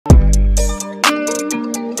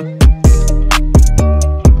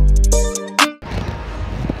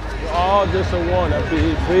just a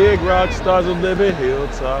wannabe. Big rock stars who live in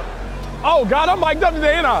Hilltop. Oh, God, I'm mic'd up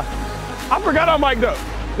today, ain't I? I forgot I'm mic'd up.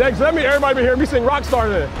 Next, let me everybody be hear me sing Rockstar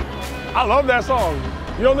today. I love that song.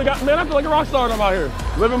 You only got, man, I feel like a rock star when I'm out here.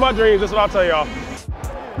 Living my dreams, that's what I'll tell y'all.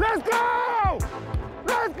 Let's go!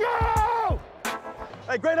 Let's go!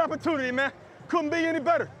 Hey, great opportunity, man. Couldn't be any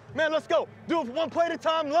better. Man, let's go. Do it one play at a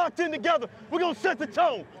time, locked in together. We're gonna set the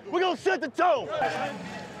tone. We're gonna set the tone.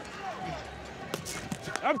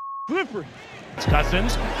 I'm slippery.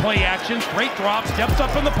 Cousins, play action, straight drop, steps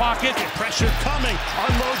up in the pocket. Pressure coming,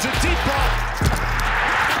 unloads a deep ball.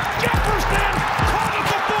 Jefferson, caught at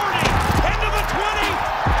the 40, into the 20.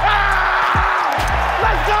 Ah!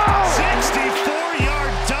 Let's go!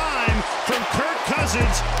 64-yard dime from Kirk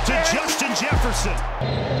Cousins to Justin Jefferson.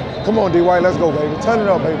 Come on, D. White, let's go, baby. Turn it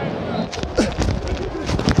up, baby.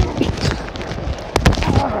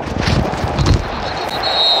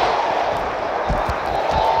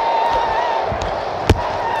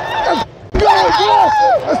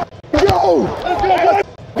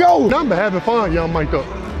 Go! Nothing but having fun, young mic'd up.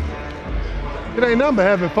 It ain't nothing but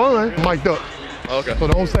having fun, mic'd up. Okay. So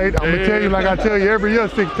don't say, I'm gonna tell you like I tell you every year,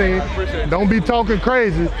 16. Don't be talking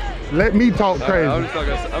crazy. Let me talk crazy. I'm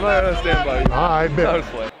not gonna stand by you. All right, bet.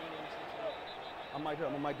 I'm mic'd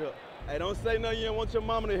up, I'm mic'd up. Hey, don't say nothing you don't want your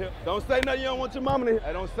mama to hear. Don't say nothing you don't want your mama to hear.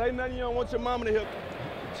 Hey, don't say nothing you don't want your mama to hear.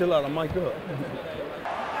 Chill out, I'm mic'd up.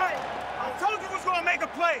 Hey, I told you was gonna make a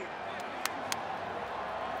play.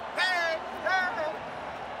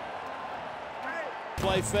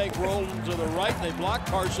 Play fake, roll to the right, they block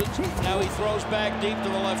Parsons. Now he throws back deep to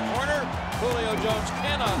the left corner. Julio Jones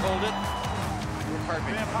cannot hold it.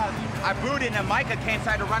 Perfect. I booted and Micah came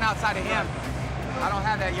tried to run outside of him. I don't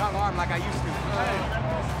have that young arm like I used to.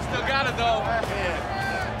 Still got it though.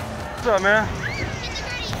 What's up, man?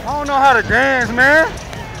 I don't know how to dance, man.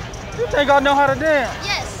 You think I know how to dance?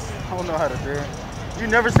 Yes. I don't know how to dance. You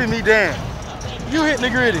never see me dance. You hit the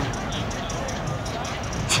gritty.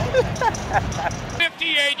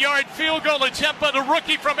 58-yard field goal attempt by the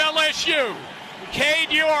rookie from LSU.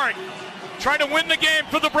 Cade York trying to win the game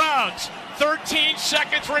for the Browns. 13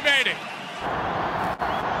 seconds remaining.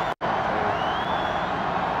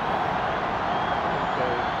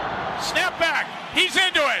 Snap back. He's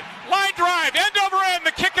into it. Line drive. End over end.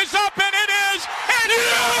 The kick is up, and it is. And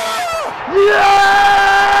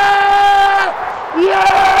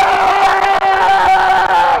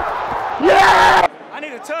I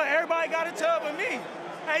need a tub. Everybody got a tub with me.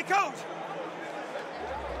 Hey, coach,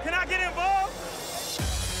 can I get involved?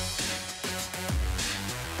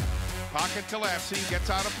 Pocket to Lapsy, gets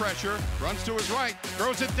out of pressure, runs to his right,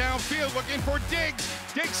 throws it downfield looking for Diggs.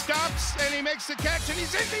 Diggs stops and he makes the catch and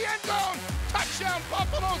he's in the end zone. Touchdown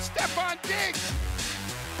Buffalo, Stephon Diggs.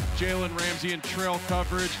 Jalen Ramsey in trail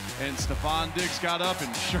coverage, and Stephon Diggs got up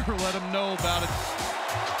and sure let him know about it.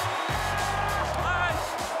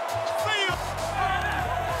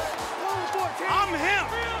 I'm him.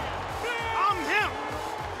 I'm him.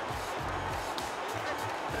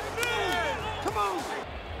 Come on.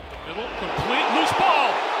 middle, complete, loose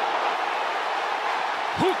ball.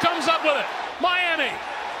 Who comes up with it? Miami.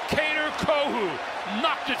 Kader Kohu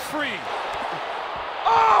knocked it free.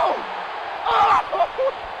 Oh! Oh!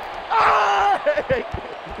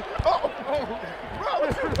 Oh!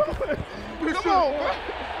 Bro, come on, bro.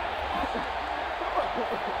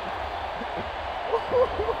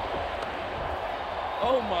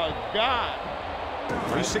 Oh my God.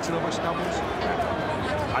 Are you 6-0 versus Cowboys?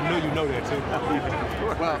 I know you know that too.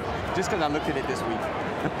 Well, just because I looked at it this week.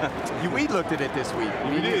 We looked at it this week.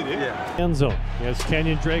 We did, yeah. End zone. There's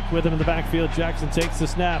Kenyon Drake with him in the backfield. Jackson takes the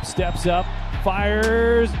snap, steps up,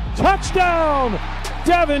 fires, touchdown!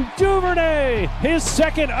 Devin Duvernay, his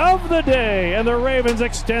second of the day, and the Ravens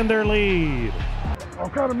extend their lead. I'm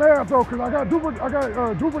kind of mad though, because I got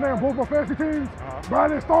Duvernay on both my fantasy teams, but I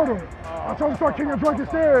didn't start him. I told him to start Kenyon Drake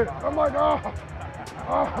instead. I'm like,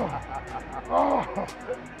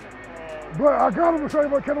 But I got him to say,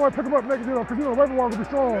 but can I pick him up next year, because you know, Raven will be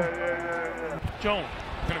strong. Jones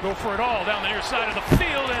gonna go for it all down the near side of the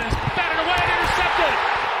field and is batted away and intercepted.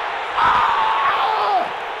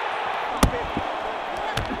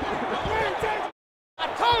 I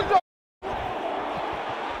told you.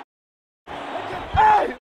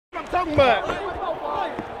 Hey, I'm talking about.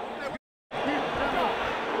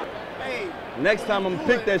 Next time I'm gonna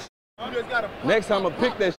pick that. Next time I'm gonna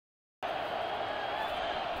pick that.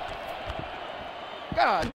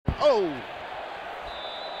 God. Oh.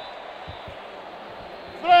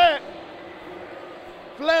 Flag.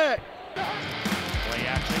 Flag. Play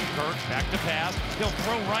action. Kirk back to pass. He'll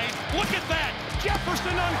throw right. Look at that.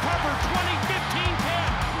 Jefferson uncovered. 20, 15,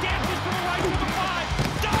 10. Dances to the right to the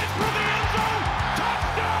 5. Dives for the end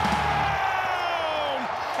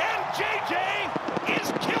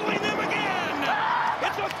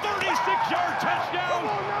 36-yard touchdown.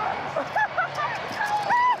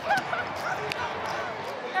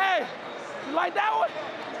 Hey, you like that one?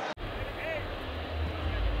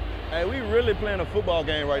 Hey, we really playing a football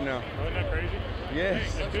game right now. Isn't that crazy?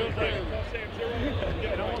 Yes. It feels like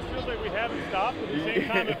it almost feels like we haven't stopped, but at the same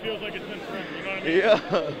time it feels like it's been forever. You know what I mean? Yeah.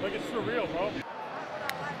 Like it's surreal, bro.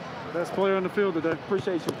 Best player on the field today.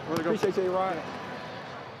 Appreciate you. Appreciate you, Ryan.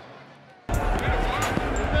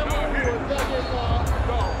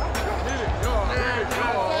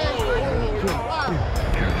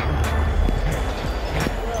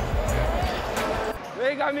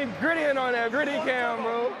 They got me grittying on that gritty cam,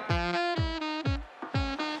 bro.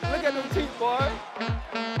 Look at them teeth, boy.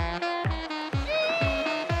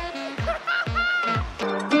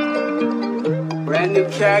 Brand new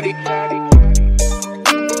caddy.